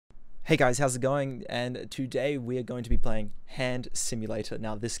Hey guys, how's it going? And today we are going to be playing Hand Simulator.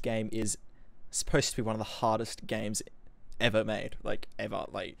 Now this game is supposed to be one of the hardest games ever made, like ever.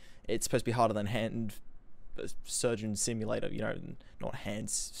 Like it's supposed to be harder than Hand Surgeon Simulator, you know, not Hand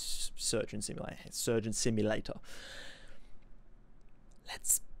Surgeon Simulator, Surgeon Simulator.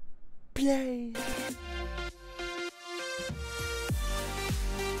 Let's play.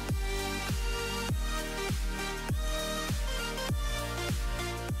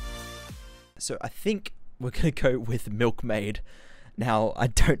 So I think we're going to go with Milkmaid. Now, I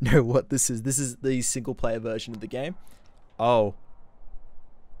don't know what this is. This is the single player version of the game. Oh.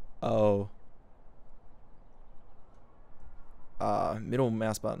 Middle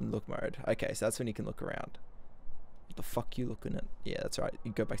mouse button, look mode. Okay, so that's when you can look around. What the fuck you looking at? Yeah, that's right.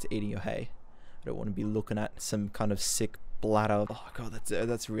 You go back to eating your hay. I don't want to be looking at some kind of sick bladder. Oh god,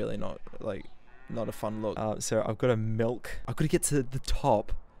 that's really not a fun look. So I've got to milk. I've got to get to the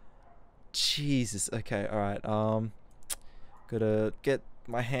top. Jesus. Okay. All right. Gotta get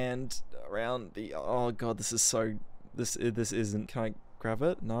my hand around the. Oh god, this is so. This isn't. Can I grab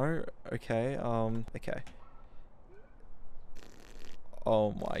it? No. Okay. Okay.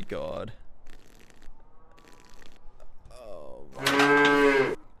 Oh my god.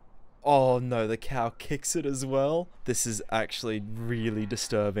 Oh no, the cow kicks it as well. This is actually really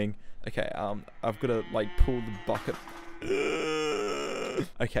disturbing. Okay. I've got to like pull the bucket.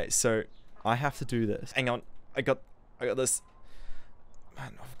 Okay, so I have to do this. Hang on, I got this.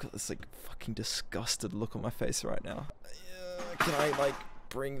 Man, I've got this like fucking disgusted look on my face right now. Can I like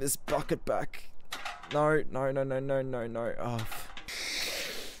bring this bucket back? No. Oh.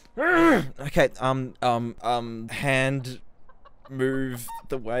 Okay, hand move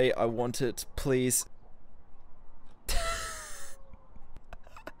the way I want it, please.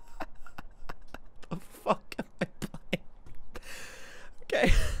 The fuck am I playing?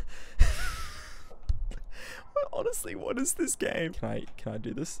 Okay. Honestly, what is this game? Can I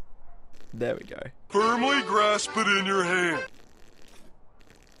do this? There we go. Firmly grasp it in your hand.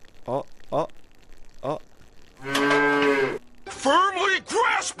 Oh. Firmly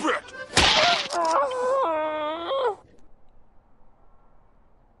grasp it!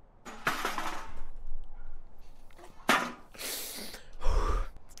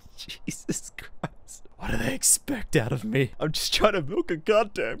 Jesus Christ. What do they expect out of me? I'm just trying to milk a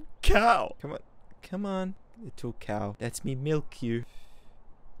goddamn cow. Come on, little cow. Let me milk you.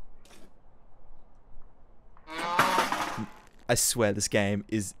 I swear this game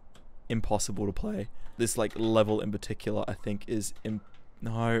is impossible to play. This like level in particular, I think, is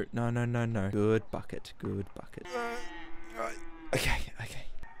no. Good bucket. Okay.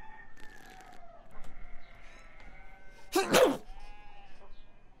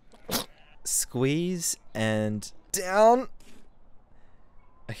 Squeeze and down.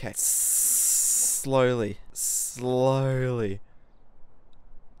 Okay, slowly.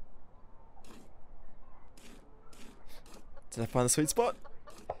 Did I find the sweet spot?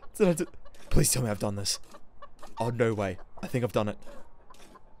 Please tell me I've done this. Oh, no way. I think I've done it.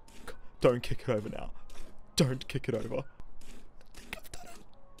 Don't kick it over now. Don't kick it over. I think I've done it.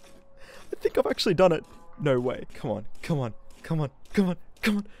 I think I've actually done it. No way. Come on.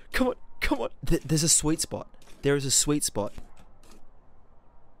 There's a sweet spot. There is a sweet spot.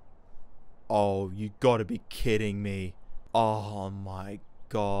 Oh, you gotta be kidding me. Oh my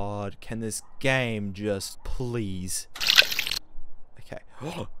god. Can this game just please? Okay.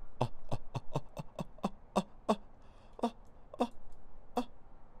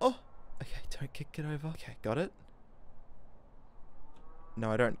 Okay, don't kick it over. Okay, got it.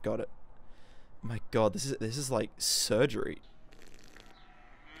 No, I don't got it. My god, this is like surgery.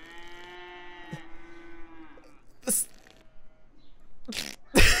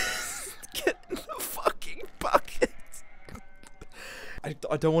 Get in the fucking bucket. I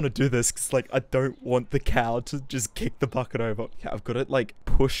don't want to do this because like I don't want the cow to just kick the bucket over. Okay, I've got to like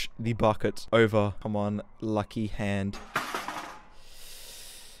push the bucket over. Come on, lucky hand.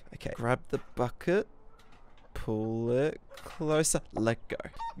 Okay, grab the bucket, pull it closer, let go.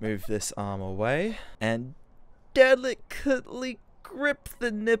 Move this arm away and delicately grip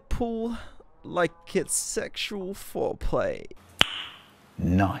the nipple like it's sexual foreplay.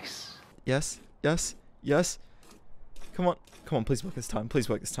 Nice. Yes. Come on, please work this time. Please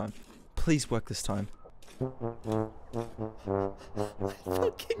work this time. I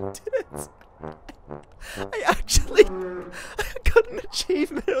fucking did it. I got an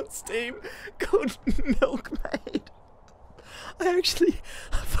achievement on Steam called Milkmaid. I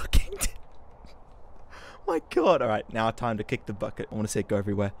fucking did. My god. Alright, now time to kick the bucket. I want to see it go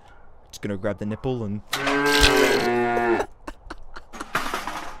everywhere. Just gonna grab the nipple and...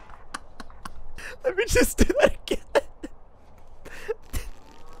 Let me just do that again.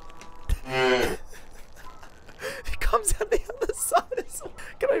 It comes out the other side as well.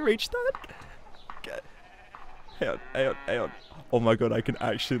 Can I reach that? Okay. Hang on. Oh my god, I can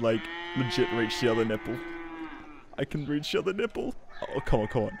actually, like, legit reach the other nipple. I can reach the other nipple. Oh, come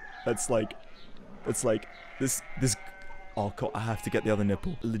on. That's like, this. Oh, God, I have to get the other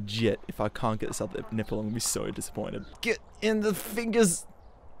nipple. Legit, if I can't get this other nipple, I'm gonna be so disappointed. Get in the fingers.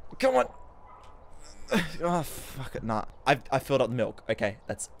 Come on. Oh, fuck it. Nah. I filled up the milk. Okay,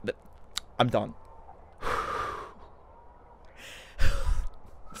 I'm done.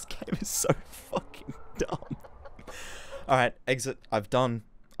 This game is so fucking dumb. Alright, exit. I've done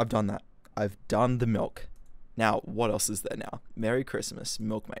that. I've done the milk. Now, what else is there now? Merry Christmas,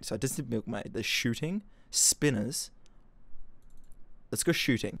 Milkmaid. So I just did Milkmaid. There's shooting, spinners. Let's go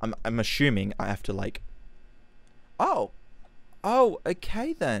shooting. I'm assuming I have to, like... Oh,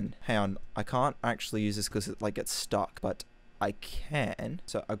 okay then. Hang on. I can't actually use this because it, like, gets stuck, but I can.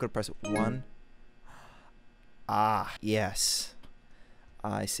 So I've got to press 1. Ah, yes.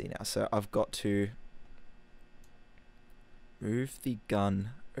 I see now. So I've got to move the gun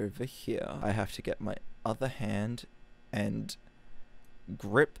over here. I have to get my other hand and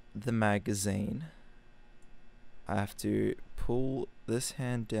grip the magazine. I have to pull this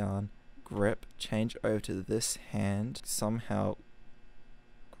hand down, grip, change over to this hand, somehow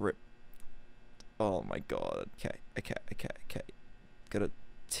grip. Oh my god. Okay. Gotta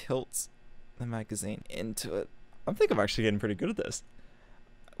tilt the magazine into it. I think I'm actually getting pretty good at this.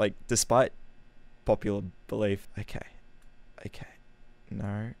 Like, despite popular belief. Okay.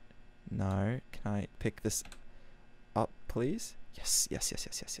 No. Can I pick this up, please? Yes.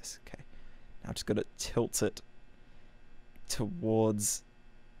 Okay. Now I'm just gonna tilt it towards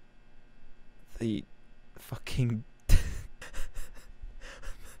the fucking...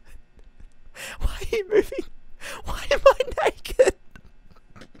 Why are you moving? Why am I naked?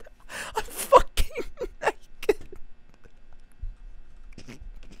 I'm fucking naked.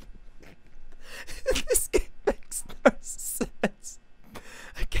 This game makes no sense.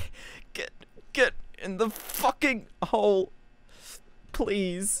 Okay, get in the fucking hole,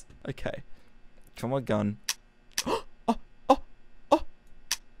 please. Okay, come on, gun.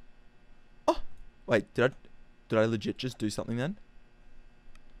 Wait, did I legit just do something then?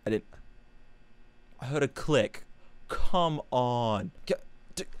 I didn't. I heard a click. Come on. Get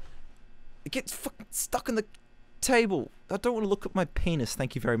fucking stuck in the table. I don't want to look at my penis.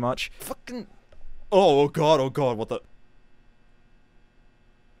 Thank you very much. Fucking. Oh god. What the?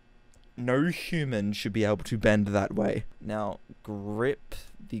 No human should be able to bend that way. Now, grip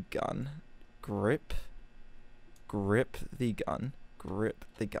the gun. Grip the gun.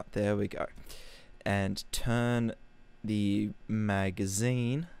 There we go. And turn the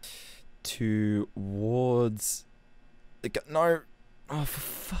magazine towards the gun. No. Oh, for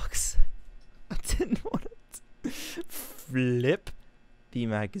fuck's sake. I didn't want it. Flip the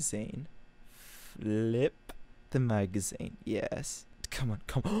magazine. Yes. Come on.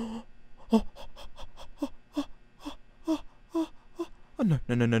 Oh, no.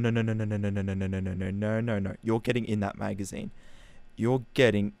 No. You're getting in that magazine.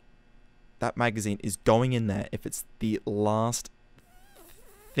 That magazine is going in there if it's the last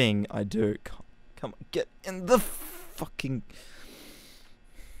thing I do. Come on, get in the fucking...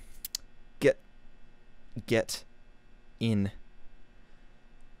 Get in. Get in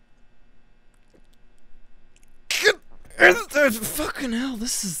there! Fucking hell,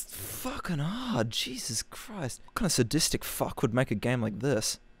 this is fucking hard. Jesus Christ. What kind of sadistic fuck would make a game like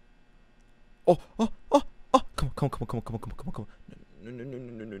this? Oh. Come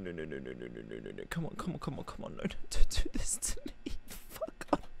on. No. Come on. No, don't do this to me. Fuck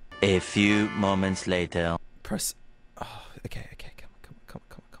off. A few moments later. Press. Oh, okay. Come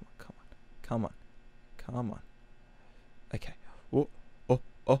on. Okay. Oh.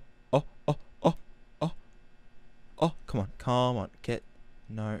 Come on. Get.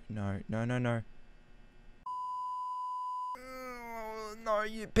 No. No,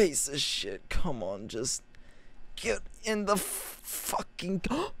 you piece of shit. Come on, just get in the fucking...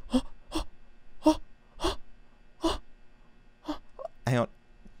 Hang on.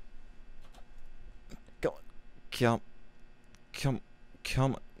 Go on.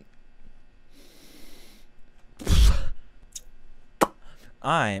 Come on.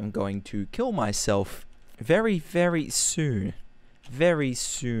 I am going to kill myself very, very soon. Very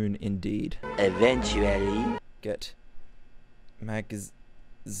soon indeed. Eventually. Get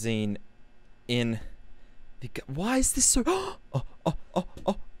magazine in the... Why is this so... Oh.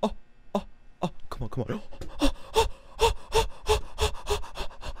 Come on.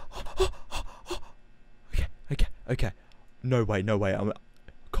 Okay. No way, no way.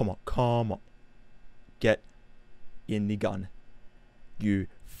 Come on, come on. Get in the gun. You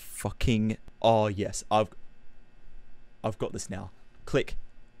fucking... Oh, yes. I've got this now. Click.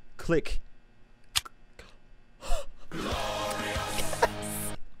 Click.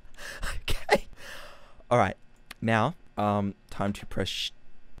 Okay. Alright. Now, time to press...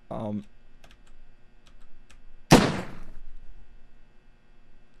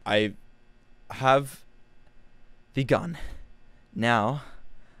 I have the gun. Now,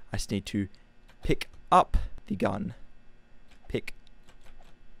 I just need to pick up the gun. Pick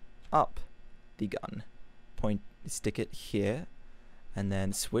up the gun. Stick it here, and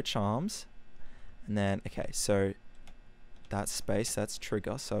then switch arms, and then, okay, so that's space, that's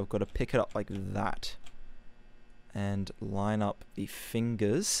trigger, so I've got to pick it up like that, and line up the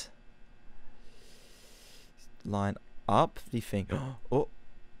fingers. Line up the finger. Oh,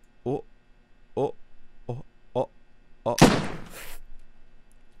 oh, oh, oh, oh, oh.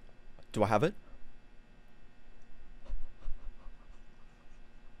 Do I have it?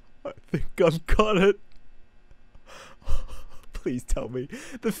 I think I've got it. Please tell me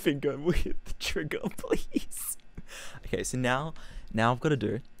the finger will hit the trigger, please. Okay, so now I've got to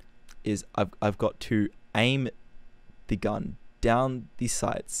do is I've got to aim the gun down the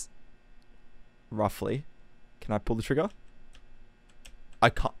sights roughly. Can I pull the trigger?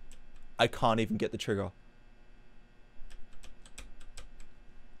 I can't even get the trigger.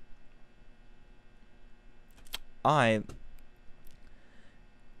 I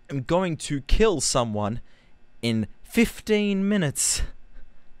am going to kill someone in 15 minutes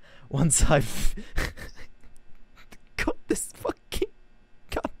once I've got this fucking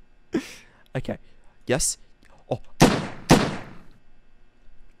gun. Okay. Yes. Oh.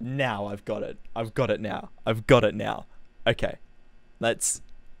 Now I've got it. I've got it now. I've got it now. Okay. Let's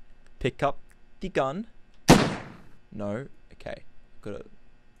pick up the gun. No. Okay. Got it.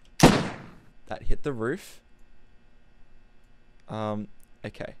 That hit the roof.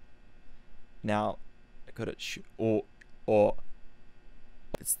 Okay. Now I got it. Or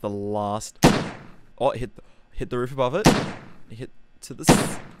it's the last. Oh, it hit the roof above it. It hit to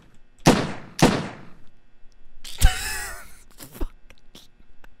the.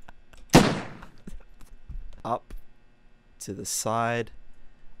 Up to the side.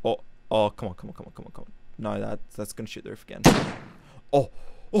 Oh, come on. No, that's gonna shoot the roof again. Oh,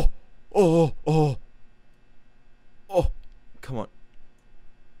 come on.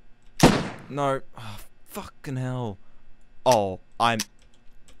 No. Oh, fucking hell. Oh, I'm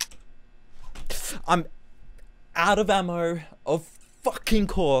out of ammo, of fucking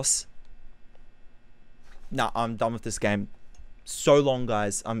course. Nah, I'm done with this game. So long,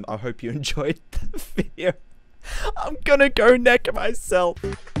 guys. I hope you enjoyed the video. I'm gonna go neck myself.